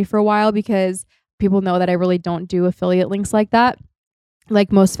following me for a while, because people know that I really don't do affiliate links like that.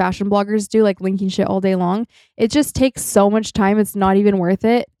 Like most fashion bloggers do, like linking shit all day long. It just takes so much time. It's not even worth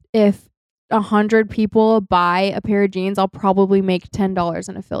it. If 100 people buy a pair of jeans, I'll probably make $10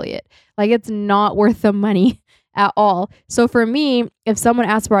 in affiliate. Like, it's not worth the money at all. So for me, if someone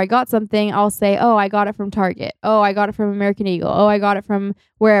asks where I got something, I'll say, oh, I got it from Target. Oh, I got it from American Eagle. Oh, I got it from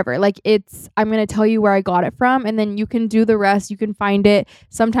wherever. Like, I'm going to tell you where I got it from, and then you can do the rest. You can find it.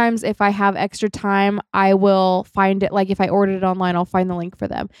 Sometimes if I have extra time, I will find it. Like, if I ordered it online, I'll find the link for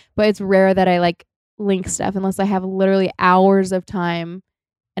them. But it's rare that I like link stuff unless I have literally hours of time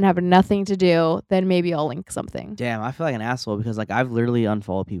and have nothing to do, then maybe I'll link something. Damn, I feel like an asshole because like I've literally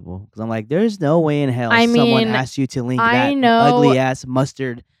unfollowed people because I'm like, there's no way in hell someone asked you to link that ugly ass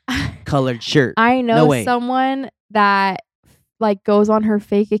mustard colored shirt. I know someone that like goes on her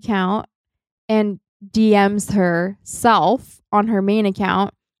fake account and DMs herself on her main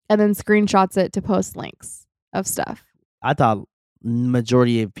account and then screenshots it to post links of stuff. I thought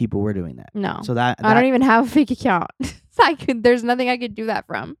majority of people were doing that. No. So that I don't even have a fake account. There's nothing I could do that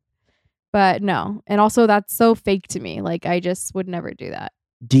from. But no. And also that's so fake to me. Like, I just would never do that.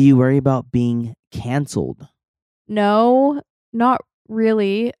 Do you worry about being canceled? No, not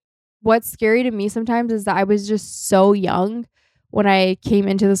really. What's scary to me sometimes is that I was just so young when I came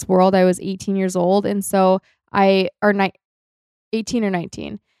into this world. I was 18 years old. And so 18 or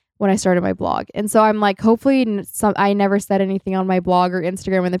 19 when I started my blog. And so I'm like, hopefully I never said anything on my blog or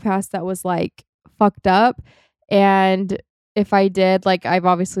Instagram in the past that was like fucked up. And if I did, like, I've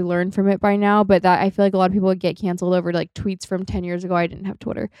obviously learned from it by now, but that I feel like a lot of people would get canceled over like tweets from 10 years ago. I didn't have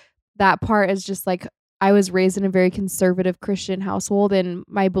Twitter. That part is just like, I was raised in a very conservative Christian household, and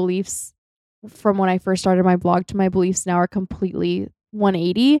my beliefs from when I first started my blog to my beliefs now are completely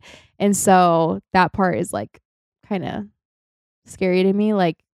 180. And so that part is like kind of scary to me,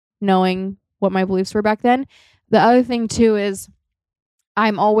 like knowing what my beliefs were back then. The other thing too is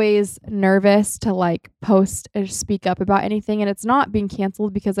I'm always nervous to like post or speak up about anything, and it's not being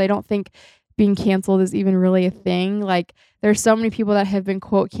canceled because I don't think being canceled is even really a thing. Like, there's so many people that have been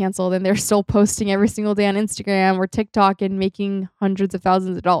quote canceled and they're still posting every single day on Instagram or TikTok and making hundreds of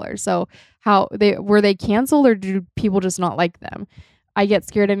thousands of dollars. So were they canceled, or do people just not like them? I get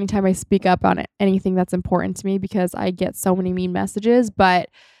scared anytime I speak up on anything that's important to me because I get so many mean messages, but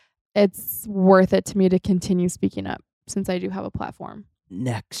it's worth it to me to continue speaking up since I do have a platform.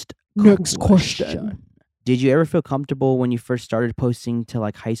 Next question. Did you ever feel comfortable when you first started posting to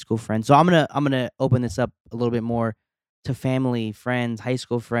like high school friends? So I'm gonna open this up a little bit more to family, friends, high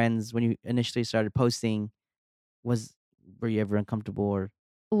school friends. When you initially started posting, were you ever uncomfortable? Or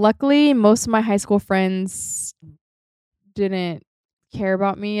luckily, most of my high school friends didn't care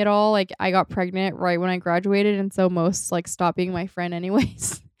about me at all. Like, I got pregnant right when I graduated, and so most like stopped being my friend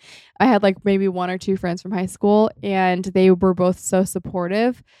anyways. I had like maybe one or two friends from high school, and they were both so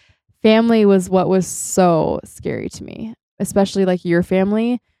supportive. Family was what was so scary to me, especially like your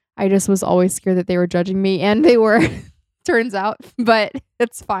family. I just was always scared that they were judging me, and they were, turns out, but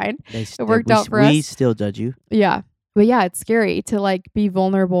it's fine. It worked out for us. We still judge you. Yeah. But yeah, it's scary to like be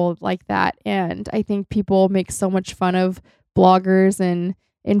vulnerable like that. And I think people make so much fun of bloggers and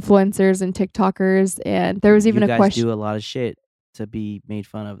influencers and TikTokers. And there was even a question. You guys do a lot of shit to be made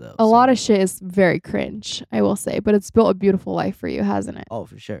fun of though. A lot of shit is very cringe, I will say, but it's built a beautiful life for you, hasn't it? Oh,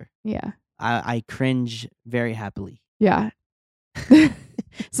 for sure. Yeah. I cringe very happily. Yeah.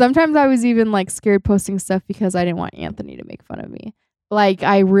 Sometimes I was even like scared posting stuff because I didn't want Anthony to make fun of me. Like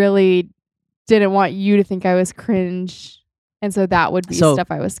I really didn't want you to think I was cringe. And so that would be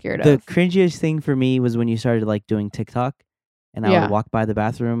stuff I was scared The of. cringiest thing for me was when you started like doing TikTok and I Yeah. would walk by the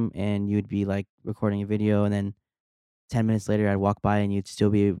bathroom and you'd be like recording a video and then 10 minutes later I'd walk by and you'd still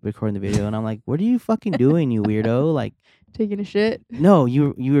be recording the video and I'm like, what are you fucking doing, you weirdo? Like, Taking a shit. no,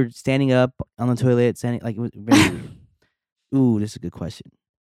 you were standing up on the toilet, standing like it was very weird. Ooh, this is a good question.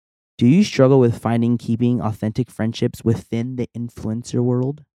 Do you struggle with keeping authentic friendships within the influencer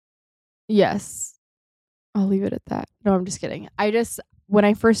world? Yes. I'll leave it at that. No, I'm just kidding. When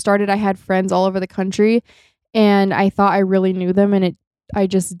I first started, I had friends all over the country and I thought I really knew them and I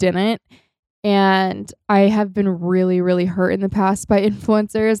just didn't. And I have been really, really hurt in the past by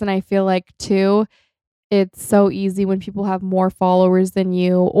influencers. And I feel like too, it's so easy when people have more followers than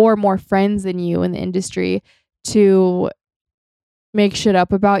you or more friends than you in the industry to make shit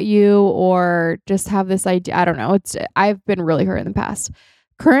up about you or just have this idea. I don't know. I've been really hurt in the past.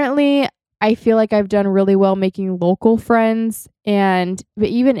 Currently, I feel like I've done really well making local friends. But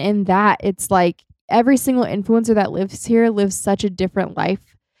even in that, it's like every single influencer that lives here lives such a different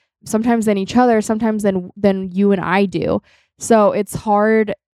life, sometimes than each other, sometimes than you and I do. So it's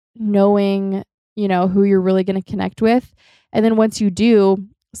hard knowing, who you're really going to connect with. And then once you do,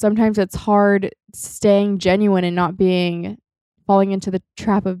 sometimes it's hard staying genuine and not falling into the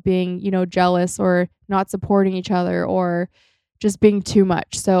trap of being, jealous or not supporting each other or just being too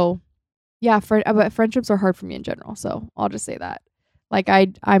much. So yeah, but friendships are hard for me in general. So I'll just say that. Like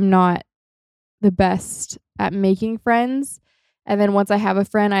I'm not the best at making friends. And then once I have a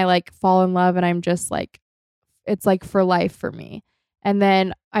friend, I like fall in love and I'm just like, it's like for life for me. And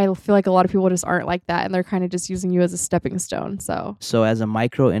then I feel like a lot of people just aren't like that and they're kind of just using you as a stepping stone. So as a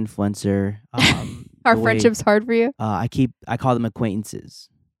micro influencer, are friendships hard for you? I call them acquaintances.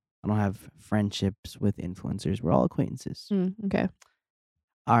 I don't have friendships with influencers. We're all acquaintances. Okay.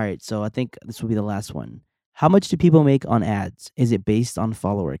 All right, so I think this will be the last one. How much do people make on ads? Is it based on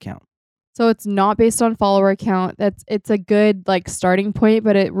follower count? So it's not based on follower count. It's a good like starting point,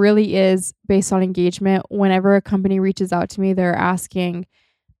 but it really is based on engagement. Whenever a company reaches out to me, they're asking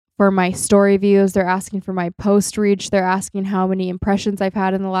for my story views, they're asking for my post reach, they're asking how many impressions I've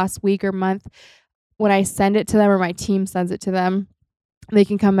had in the last week or month. When I send it to them or my team sends it to them, they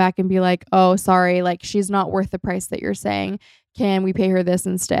can come back and be like, oh, sorry, like she's not worth the price that you're saying. Can we pay her this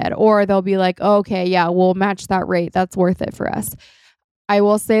instead? Or they'll be like, oh, okay, yeah, we'll match that rate. That's worth it for us. I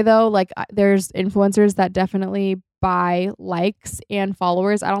will say though, like there's influencers that definitely buy likes and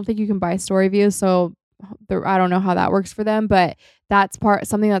followers. I don't think you can buy story views. So I don't know how that works for them, but that's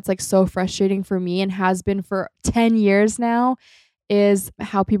something that's like so frustrating for me and has been for 10 years now is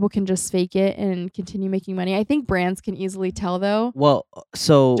how people can just fake it and continue making money. I think brands can easily tell though. Well,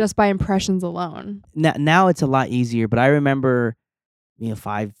 so just by impressions alone. Now it's a lot easier, but I remember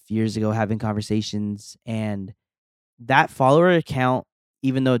 5 years ago having conversations and that follower account,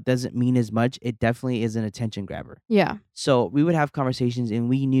 even though it doesn't mean as much, it definitely is an attention grabber. Yeah. So we would have conversations and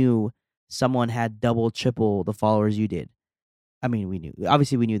we knew someone had double, triple the followers you did. I mean, we knew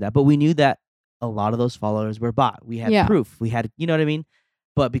that, but we knew that a lot of those followers were bought. We had proof. We had, you know what I mean?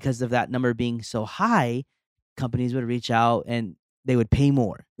 But because of that number being so high, companies would reach out and they would pay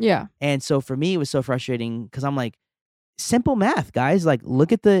more. Yeah. And so for me, it was so frustrating because I'm like, simple math, guys. Like,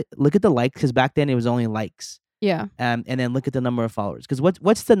 look at the likes, because back then it was only likes. Yeah. And then look at the number of followers. Because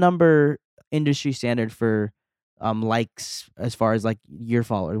what's the number industry standard for likes as far as like your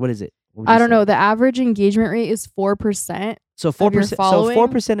followers? What is it? I don't know. The average engagement rate is 4%. So 4%. So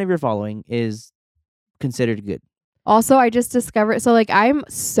 4% of your following is considered good. Also, I just discovered, so like I'm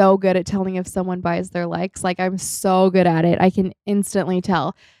so good at telling if someone buys their likes. Like I'm so good at it. I can instantly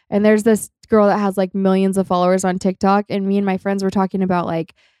tell. And there's this girl that has like millions of followers on TikTok, and me and my friends were talking about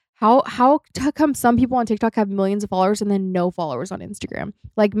like how come some people on TikTok have millions of followers and then no followers on Instagram?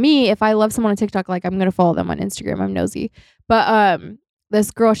 Like me, if I love someone on TikTok, like I'm gonna follow them on Instagram. I'm nosy. But this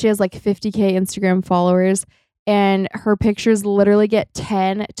girl, she has like 50K Instagram followers, and her pictures literally get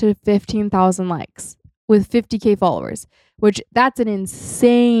 10 to 15,000 likes with 50K followers, which that's an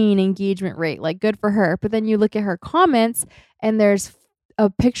insane engagement rate. Like good for her. But then you look at her comments and there's a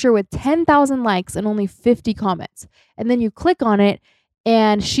picture with 10,000 likes and only 50 comments. And then you click on it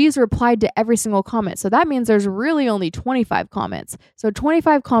and she's replied to every single comment. So that means there's really only 25 comments. So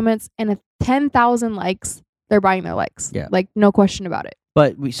 25 comments and 10,000 likes, they're buying their likes. Yeah. Like no question about it.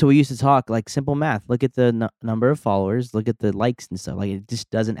 But we used to talk like simple math. Look at the number of followers. Look at the likes and stuff. Like it just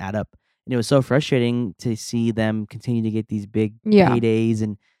doesn't add up. And it was so frustrating to see them continue to get these big paydays,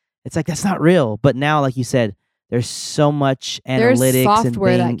 and it's like that's not real. But now, like you said, there's so much analytics There's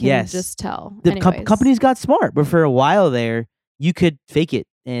software and that can just tell. The companies got smart, but for a while there, you could fake it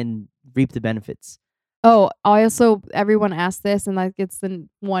and reap the benefits. Oh, everyone asked this, and like it's the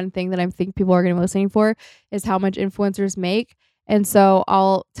one thing that I think people are going to be listening for is how much influencers make. And so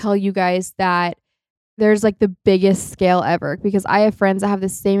I'll tell you guys that there's like the biggest scale ever, because I have friends that have the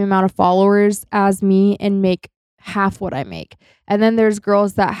same amount of followers as me and make half what I make. And then there's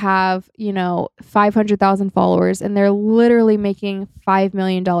girls that have, 500,000 followers and they're literally making $5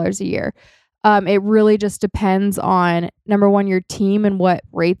 million a year. It really just depends on, number one, your team and what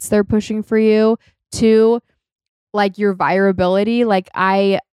rates they're pushing for you. Two, like your virability. Like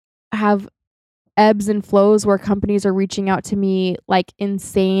I have ebbs and flows where companies are reaching out to me like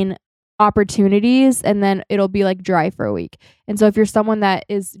insane opportunities, and then it'll be like dry for a week. And so if you're someone that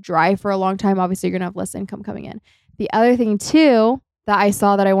is dry for a long time, obviously you're gonna have less income coming in. The other thing too that I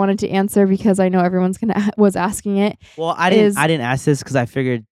saw that I wanted to answer, because I know everyone's was asking it. Well, I didn't ask this because I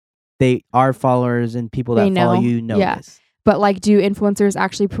figured our followers and people that follow you know this. But like, do influencers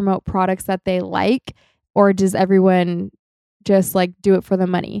actually promote products that they like, or does everyone just like do it for the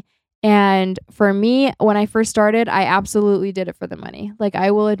money? And for me, when I first started, I absolutely did it for the money. Like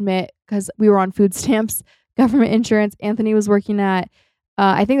I will admit, because we were on food stamps, government insurance. Anthony was working at,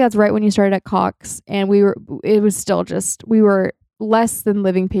 I think that's right when you started at Cox, and we were less than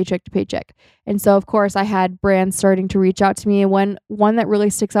living paycheck to paycheck. And so of course I had brands starting to reach out to me. And one that really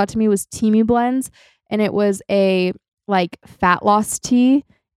sticks out to me was Teamy Blends, and it was a like fat loss tea.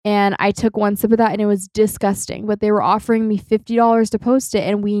 And I took one sip of that and it was disgusting, but they were offering me $50 to post it,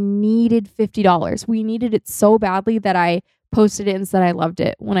 and we needed $50. We needed it so badly that I posted it and said I loved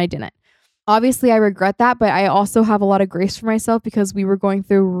it when I didn't. Obviously I regret that, but I also have a lot of grace for myself because we were going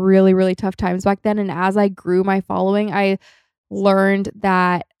through really, really tough times back then. And as I grew my following, I learned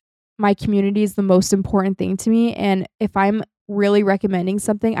that my community is the most important thing to me. And if I'm really recommending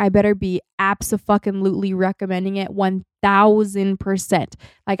something, I better be abso-fucking-lutely recommending it 1000%.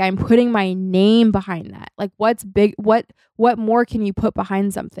 Like I'm putting my name behind that. Like what's big? What more can you put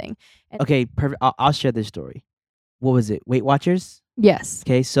behind something? Okay, perfect. I'll share this story. What was it? Weight Watchers? Yes.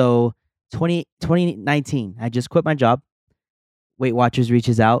 Okay, so 2019, I just quit my job. Weight Watchers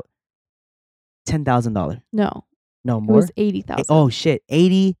reaches out. $10,000. No more. It was $80,000. Oh shit,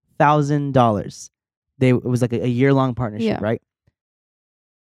 $80,000. It was like a year-long partnership, right?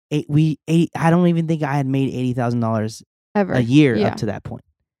 I don't even think I had made $80,000 ever a year up to that point.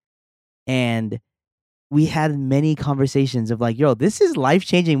 And we had many conversations of like, yo, this is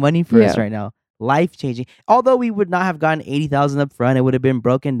life-changing money for us right now. Life-changing. Although we would not have gotten $80,000 up front, it would have been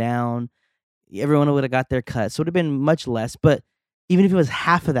broken down. Everyone would have got their cut. So it would have been much less. But even if it was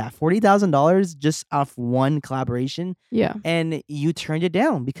half of that, $40,000 just off one collaboration. Yeah. And you turned it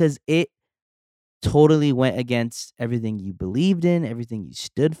down because it totally went against everything you believed in, everything you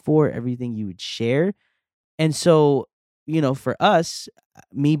stood for, everything you would share. And so, for us,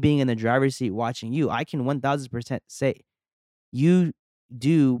 me being in the driver's seat watching you, I can 1000% say you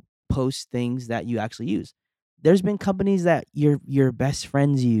do post things that you actually use. There's been companies that your best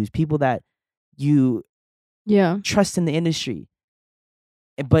friends use, people that you trust in the industry.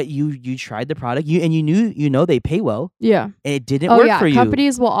 But you tried the product, and you knew they pay well. Yeah, it didn't work for you.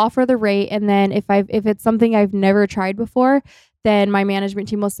 Companies will offer the rate, and then if it's something I've never tried before, then my management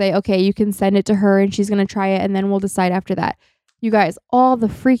team will say, okay, you can send it to her, and she's gonna try it, and then we'll decide after that. You guys, all the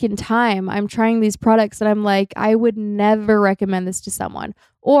freaking time I'm trying these products, and I'm like, I would never recommend this to someone,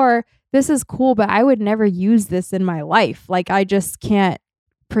 or this is cool, but I would never use this in my life. Like I just can't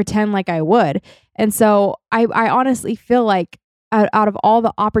pretend like I would. And so I honestly feel like out of all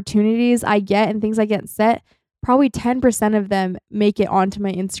the opportunities I get and things I get set, probably 10% of them make it onto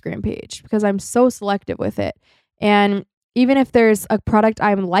my Instagram page because I'm so selective with it. And even if there's a product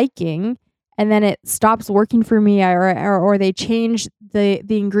I'm liking and then it stops working for me or they change the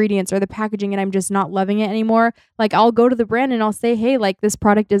ingredients or the packaging and I'm just not loving it anymore, like I'll go to the brand and I'll say, hey, like this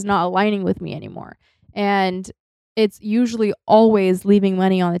product is not aligning with me anymore. And it's usually always leaving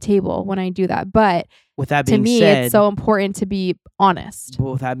money on the table when I do that. But with that being to me, said, it's so important to be honest.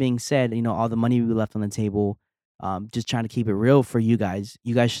 But with that being said, all the money we left on the table, just trying to keep it real for you guys.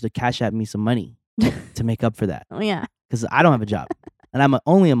 You guys should have cashed at me some money to make up for that. Oh, yeah. Because I don't have a job. And I'm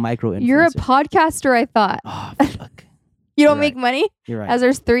only a micro influencer. You're a podcaster, I thought. Oh, fuck. You don't make money? You're right. As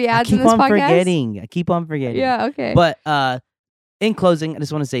there's 3 ads in this podcast? I keep on forgetting. Yeah, okay. But in closing, I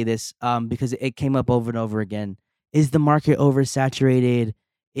just want to say this because it came up over and over again. Is the market oversaturated?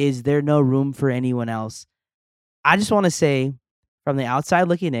 Is there no room for anyone else? I just want to say, from the outside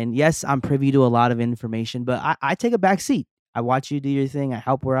looking in, yes, I'm privy to a lot of information, but I take a back seat. I watch you do your thing. I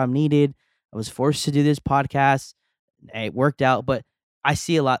help where I'm needed. I was forced to do this podcast. It worked out, but I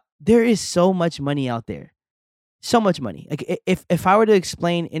see a lot. There is so much money out there. So much money. Like if I were to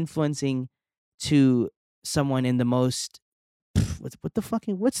explain influencing to someone in the most what's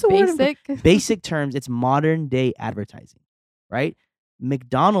the Basic. word? Basic terms, it's modern day advertising, right?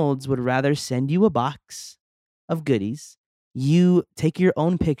 McDonald's would rather send you a box of goodies. You take your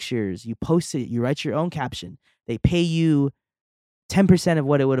own pictures, you post it, you write your own caption. They pay you 10% of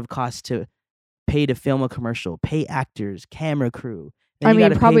what it would have cost to pay to film a commercial, pay actors, camera crew. Then I you mean,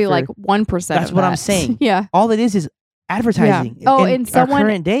 gotta pay probably for- like 1%. That's of what I'm that. saying. Yeah. All it is advertising. Yeah. Oh, in and our someone-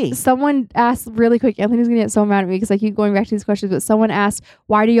 current day. Someone asked really quick. Anthony's gonna get so mad at me because I keep going back to these questions. But someone asked,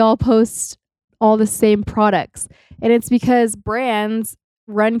 "Why do y'all post all the same products?" And it's because brands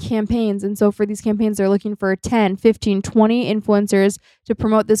run campaigns, and so for these campaigns, they're looking for 10, 15, 20 influencers to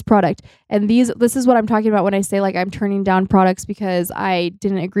promote this product. And this is what I'm talking about when I say like I'm turning down products because I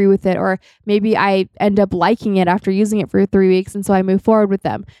didn't agree with it, or maybe I end up liking it after using it for 3 weeks, and so I move forward with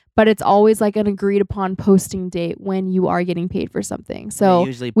them. But it's always like an agreed upon posting date when you are getting paid for something. So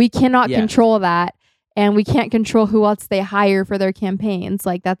usually- we cannot yeah. control that, and we can't control who else they hire for their campaigns.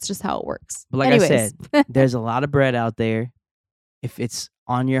 Like that's just how it works. But like Anyways, I said, there's a lot of bread out there. If it's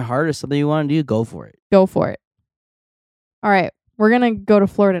on your heart or something you want to do, go for it. go for it. All right, we're gonna go to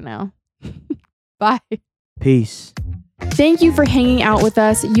Florida now. Bye. Peace. Thank you for hanging out with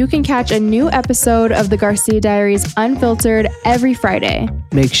us. You can catch a new episode of the Garcia Diaries Unfiltered every Friday.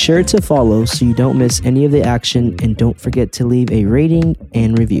 Make sure to follow so you don't miss any of the action, and don't forget to leave a rating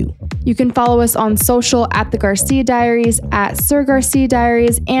and review. You can follow us on social at the Garcia Diaries, at Sir Garcia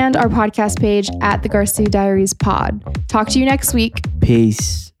Diaries, and our podcast page at the Garcia Diaries Pod. Talk to you next week.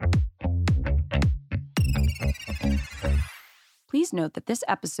 Peace. Please note that this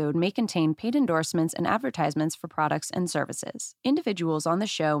episode may contain paid endorsements and advertisements for products and services. Individuals on the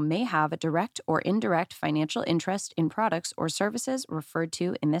show may have a direct or indirect financial interest in products or services referred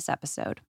to in this episode.